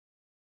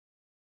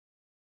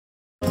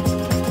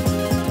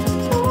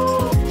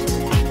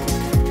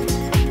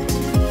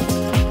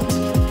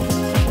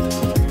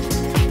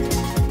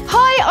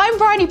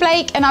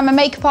Blake and I'm a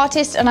makeup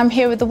artist and I'm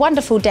here with the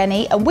wonderful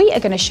Déne and we are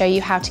going to show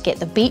you how to get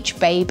the Beach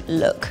Babe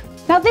look.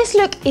 Now this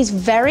look is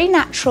very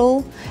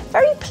natural,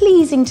 very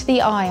pleasing to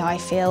the eye I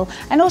feel,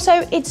 and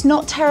also it's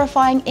not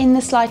terrifying in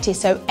the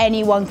slightest, so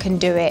anyone can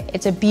do it.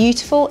 It's a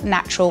beautiful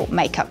natural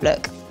makeup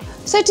look.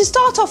 So to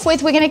start off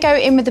with, we're going to go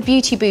in with the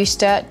Beauty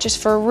Booster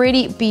just for a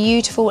really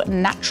beautiful,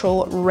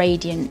 natural,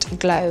 radiant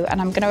glow,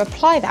 and I'm going to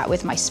apply that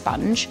with my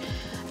sponge,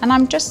 and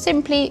I'm just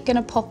simply going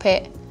to pop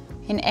it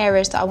in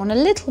areas that I want a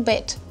little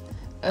bit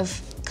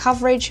of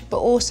coverage, but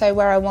also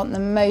where I want the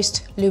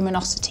most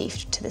luminosity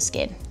to the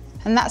skin.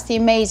 And that's the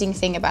amazing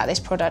thing about this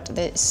product,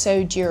 that it's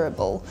so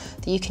durable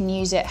that you can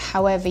use it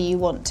however you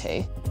want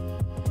to.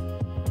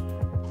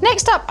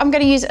 Next up, I'm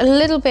going to use a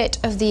little bit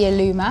of the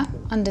Illuma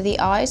under the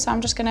eye, so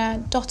I'm just going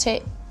to dot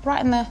it right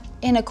in the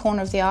inner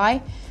corner of the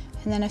eye,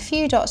 and then a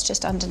few dots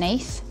just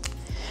underneath.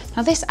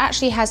 Now this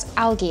actually has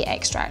algae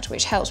extract,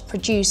 which helps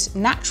produce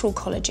natural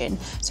collagen,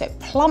 so it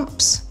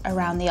plumps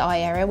around the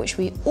eye area, which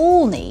we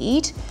all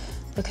need,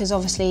 because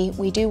obviously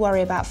we do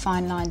worry about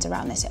fine lines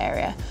around this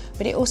area,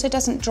 but it also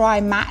doesn't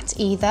dry matte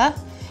either,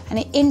 and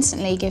it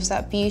instantly gives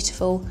that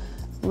beautiful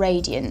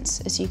radiance,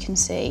 as you can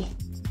see.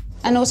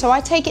 And also I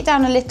take it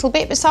down a little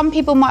bit, but some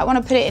people might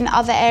want to put it in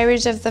other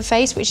areas of the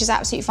face, which is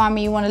absolutely fine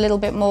when you want a little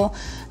bit more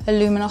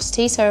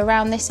luminosity, so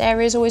around this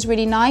area is always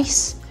really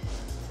nice.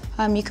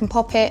 You can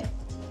pop it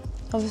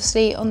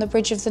obviously on the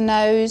bridge of the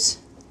nose,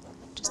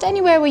 just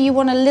anywhere where you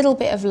want a little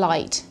bit of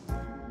light.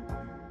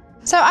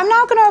 So I'm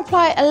now going to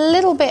apply a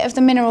little bit of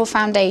the mineral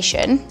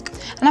foundation,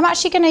 and I'm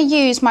actually going to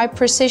use my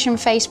precision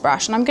face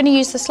brush, and I'm going to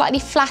use the slightly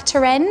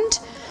flatter end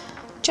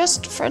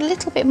just for a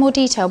little bit more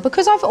detail.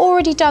 Because I've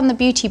already done the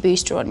Beauty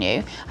Booster on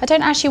you, I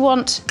don't actually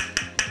want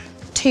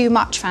too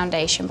much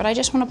foundation, but I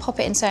just want to pop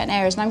it in certain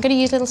areas, and I'm going to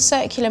use little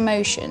circular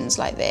motions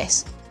like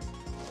this.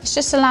 This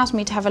just allows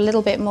me to have a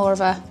little bit more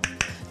of a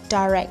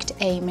direct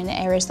aim in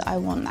areas that I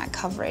want that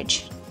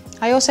coverage.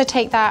 I also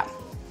take that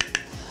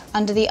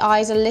under the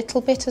eyes a little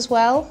bit as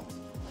well,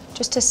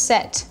 just to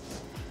set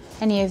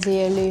any of the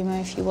Illuma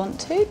if you want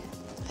to.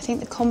 I think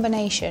the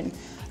combination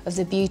of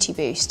the Beauty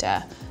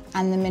Booster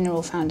and the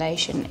mineral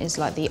foundation is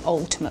like the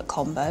ultimate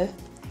combo.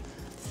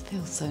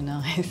 Feels so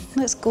nice.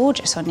 Looks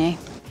gorgeous on you.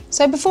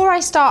 So before I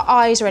start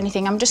eyes or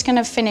anything, I'm just going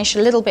to finish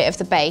a little bit of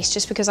the base,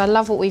 just because I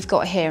love what we've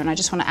got here and I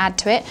just want to add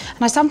to it.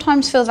 And I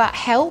sometimes feel that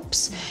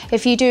helps.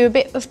 If you do a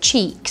bit of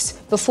cheeks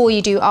before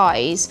you do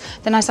eyes,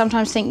 then I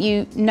sometimes think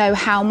you know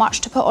how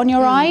much to put on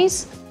your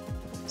eyes.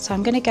 So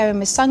I'm going to go in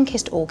with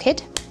Sunkissed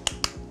Orchid.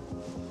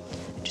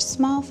 Just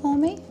smile for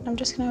me. I'm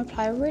just going to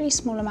apply a really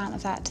small amount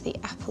of that to the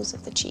apples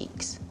of the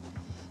cheeks.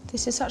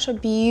 This is such a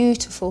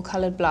beautiful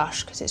coloured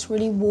blush because it's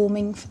really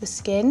warming for the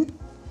skin.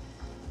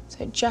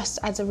 So it just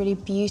adds a really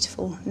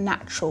beautiful,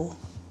 natural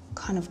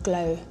kind of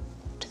glow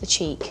to the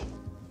cheek.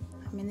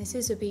 I mean, this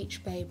is a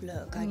Beach Babe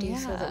look. I do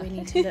feel that we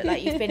need to look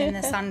like you've been in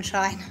the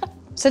sunshine.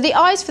 So the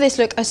eyes for this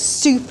look are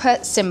super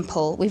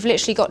simple. We've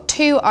literally got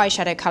two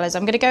eyeshadow colours.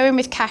 I'm going to go in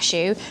with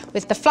Cashew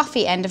with the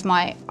fluffy end of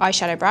my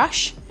eyeshadow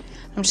brush.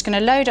 I'm just going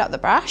to load up the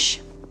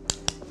brush,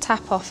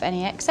 tap off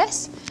any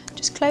excess,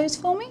 just close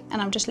for me,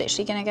 and I'm just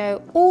literally going to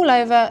go all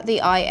over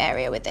the eye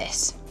area with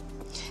this.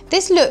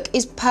 This look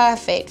is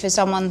perfect for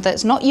someone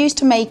that's not used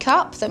to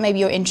makeup, that maybe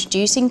you're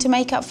introducing to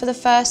makeup for the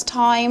first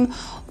time,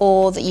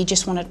 or that you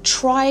just want to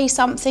try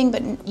something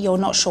but you're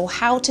not sure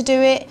how to do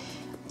it.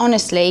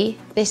 Honestly,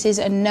 this is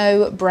a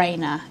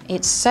no-brainer.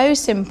 It's so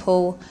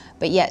simple,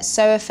 but yet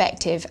so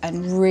effective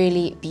and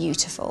really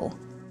beautiful.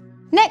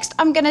 Next,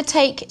 I'm going to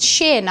take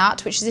Shea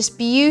Nut, which is this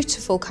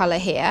beautiful colour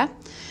here,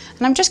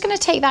 and I'm just going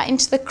to take that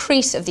into the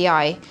crease of the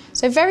eye.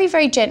 So very,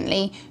 very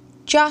gently,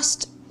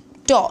 just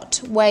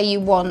dot where you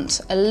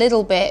want a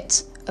little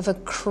bit of a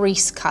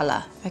crease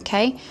colour,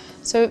 okay?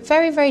 So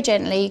very, very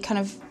gently, kind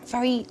of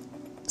very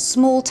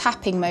small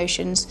tapping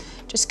motions,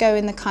 just go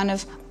in the kind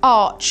of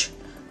arch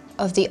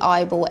of the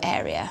eyeball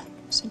area.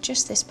 So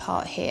just this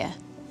part here.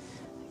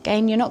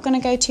 Again, you're not going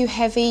to go too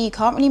heavy. You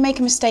can't really make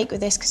a mistake with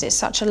this because it's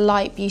such a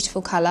light,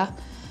 beautiful colour.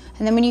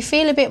 And then when you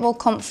feel a bit more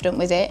confident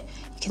with it,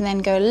 you can then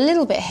go a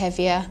little bit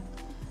heavier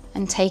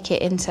and take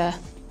it into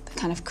the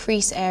kind of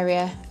crease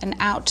area and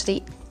out to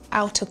the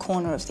outer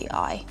corner of the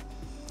eye.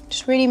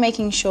 Just really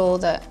making sure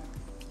that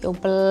you're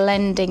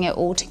blending it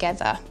all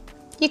together.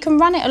 You can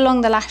run it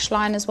along the lash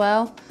line as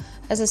well.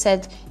 As I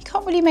said, you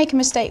can't really make a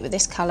mistake with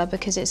this colour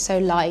because it's so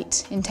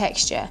light in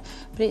texture,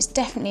 but it's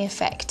definitely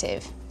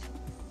effective.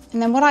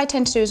 And then what I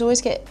tend to do is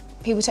always get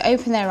people to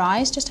open their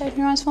eyes. Just open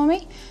your eyes for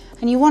me.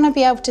 And you want to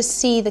be able to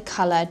see the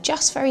colour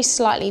just very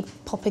slightly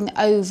popping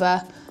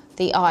over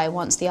the eye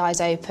once the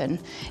eye's open.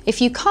 If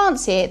you can't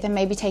see it, then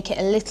maybe take it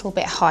a little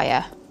bit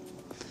higher.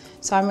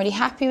 So I'm really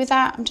happy with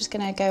that. I'm just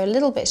going to go a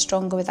little bit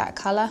stronger with that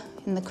colour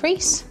in the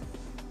crease,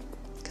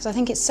 because I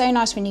think it's so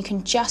nice when you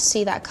can just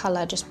see that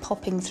colour just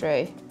popping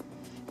through.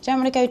 You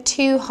don't want to go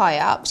too high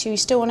up, so you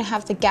still want to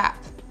have the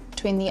gap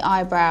between the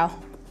eyebrow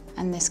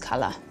and this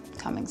colour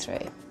coming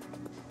through.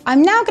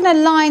 I'm now going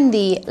to line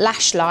the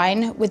lash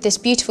line with this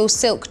beautiful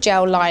silk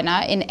gel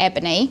liner in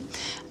Ebony,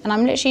 and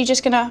I'm literally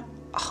just going to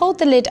hold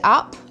the lid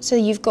up so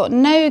you've got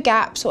no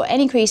gaps or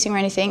any creasing or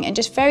anything, and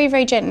just very,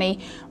 very gently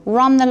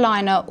run the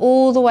liner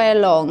all the way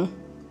along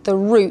the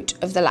root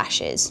of the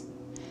lashes.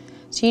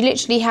 So you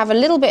literally have a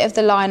little bit of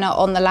the liner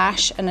on the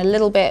lash and a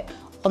little bit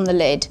on the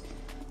lid.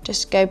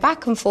 Just go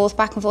back and forth,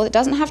 back and forth. It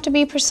doesn't have to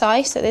be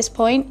precise at this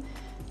point.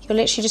 You're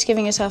literally just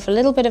giving yourself a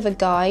little bit of a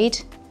guide,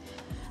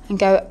 and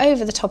go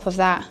over the top of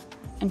that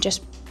and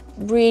just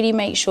really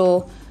make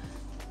sure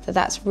that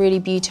that's really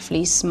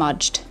beautifully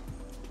smudged,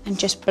 and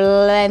just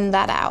blend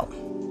that out.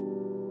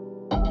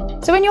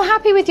 So when you're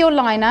happy with your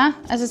liner,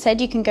 as I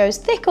said, you can go as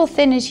thick or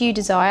thin as you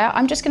desire.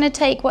 I'm just going to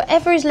take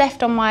whatever is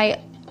left on my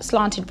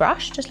slanted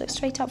brush, just look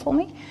straight up for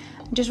me,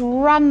 and just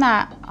run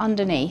that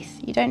underneath.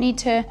 You don't need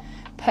to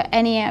put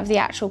any of the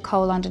actual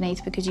kohl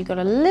underneath because you've got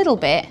a little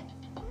bit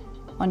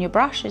on your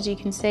brush, as you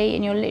can see,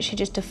 and you're literally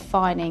just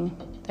defining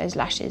those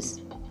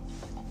lashes.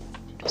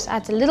 Just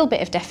adds a little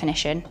bit of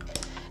definition.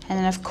 And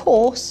then of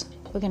course,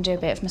 we're going to do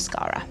a bit of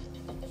mascara.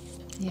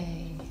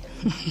 Yay.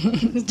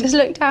 Just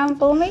look down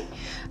for me.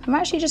 I'm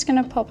actually just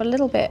going to pop a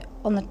little bit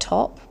on the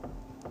top.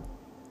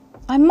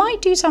 I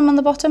might do some on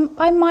the bottom,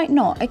 I might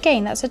not.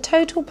 Again, that's a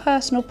total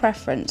personal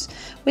preference.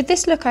 With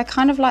this look, I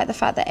kind of like the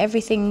fact that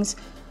everything's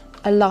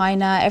a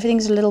liner,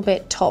 everything's a little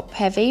bit top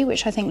heavy,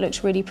 which I think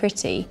looks really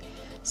pretty.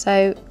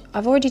 So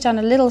I've already done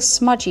a little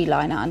smudgy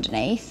liner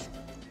underneath.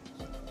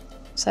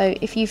 So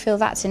if you feel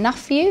that's enough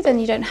for you, then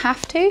you don't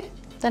have to.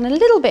 Then a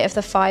little bit of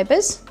the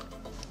Fibres,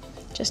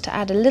 just to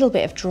add a little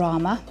bit of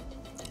drama.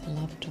 I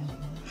love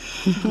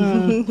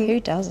drama. Who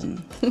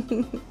doesn't?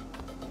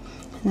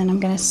 And then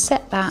I'm going to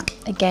set that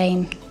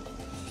again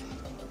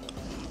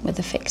with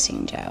the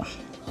fixing gel.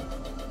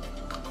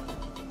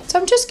 So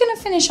I'm just going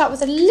to finish up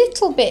with a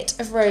little bit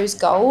of rose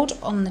gold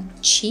on the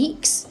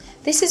cheeks.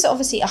 This is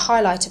obviously a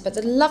highlighter, but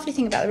the lovely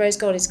thing about the rose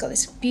gold is it's got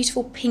this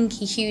beautiful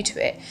pinky hue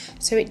to it.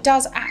 So it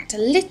does act a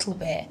little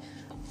bit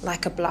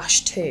like a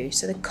blush too.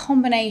 So the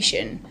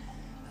combination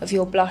of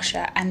your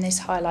blusher and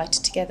this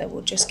highlighter together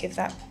will just give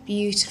that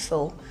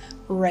beautiful,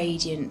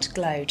 radiant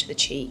glow to the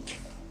cheek.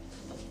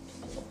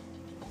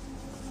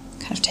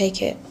 Kind of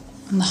take it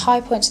on the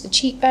high points of the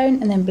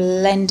cheekbone and then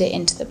blend it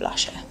into the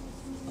blusher.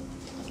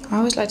 I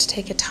always like to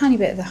take a tiny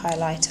bit of the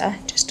highlighter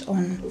just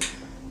on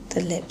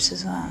the lips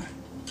as well.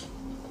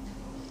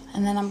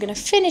 And then I'm going to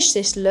finish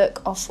this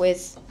look off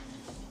with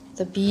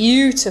the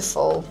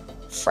beautiful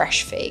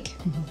Fresh Fig.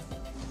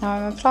 Now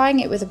I'm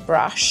applying it with a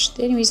brush.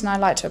 The only reason I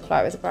like to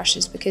apply it with a brush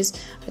is because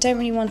I don't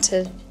really want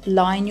to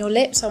line your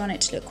lips. I want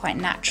it to look quite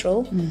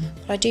natural.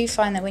 But I do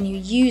find that when you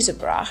use a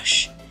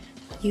brush,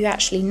 you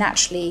actually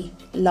naturally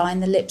line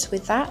the lips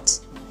with that.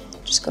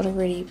 Just got a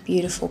really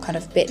beautiful kind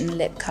of bitten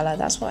lip colour.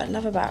 That's what I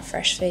love about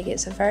Fresh Fig.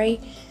 It's a very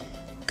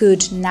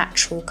good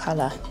natural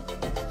colour.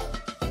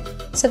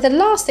 So the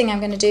last thing I'm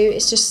going to do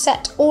is just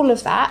set all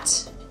of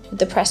that with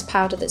the pressed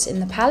powder that's in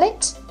the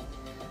palette.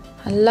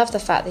 I love the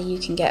fact that you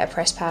can get a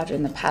pressed powder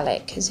in the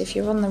palette, because if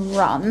you're on the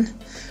run,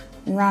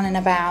 running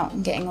about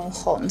and getting all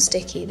hot and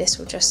sticky, this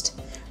will just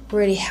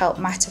really help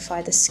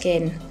mattify the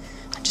skin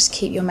and just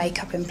keep your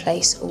makeup in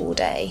place all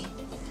day.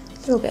 A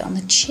little bit on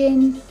the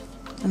chin,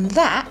 and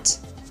that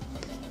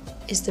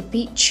is the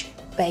Beach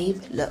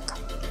Babe look.